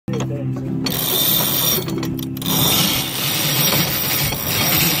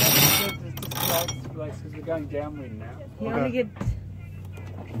going downwind now. You only get...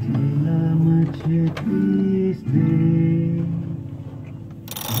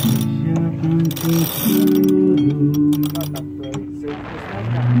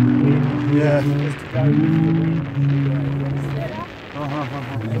 Yeah. Just to go with the wind. So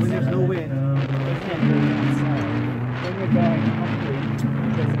when there's no wind, We can't do it outside. When we're going upwind,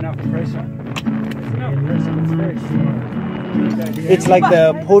 there's enough pressure. There's enough pressure, it's very slow. it's like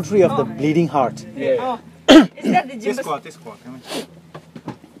the poetry of the bleeding heart. Yeah. Is that the This gym? squad. Is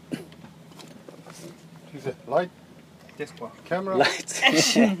it light? This squad. Camera. Lights.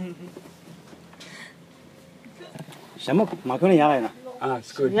 什么？马可能下来呢？ Ah,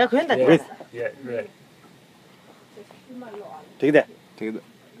 it's good. Yeah, couldn't Yeah, that? yeah, right. 되게 돼.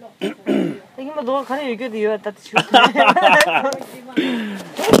 이게 뭐 너가 가는 얘기도 이해가 다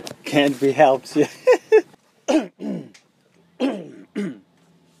Can't be helped.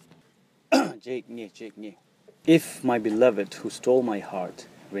 Jake. If my beloved who stole my heart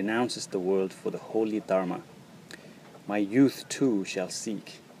renounces the world for the holy Dharma, my youth too shall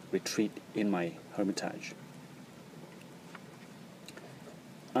seek retreat in my hermitage.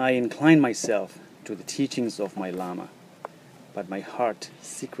 I incline myself to the teachings of my Lama, but my heart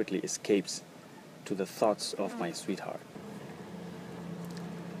secretly escapes to the thoughts of my sweetheart.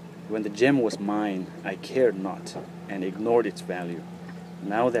 When the gem was mine, I cared not and ignored its value.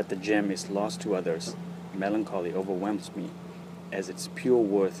 Now that the gem is lost to others, melancholy overwhelms me as its pure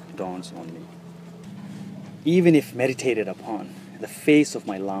worth dawns on me. Even if meditated upon, the face of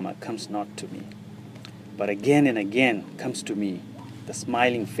my Lama comes not to me, but again and again comes to me the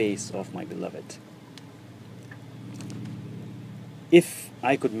smiling face of my beloved. If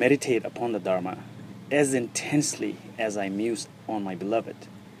I could meditate upon the Dharma as intensely as I muse on my beloved,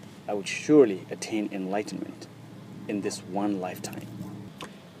 I would surely attain enlightenment in this one lifetime.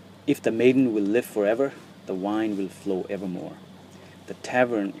 If the maiden will live forever, the wine will flow evermore. The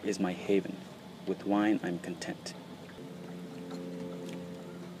tavern is my haven. With wine I'm content.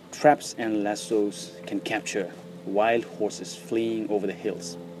 Traps and lassos can capture wild horses fleeing over the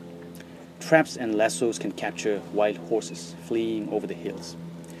hills. Traps and lassos can capture wild horses fleeing over the hills.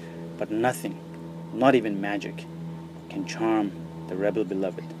 But nothing, not even magic, can charm the rebel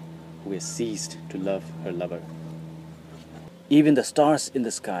beloved who has ceased to love her lover. Even the stars in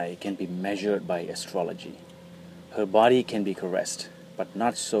the sky can be measured by astrology. Her body can be caressed, but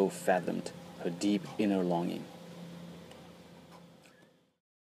not so fathomed her deep inner longing.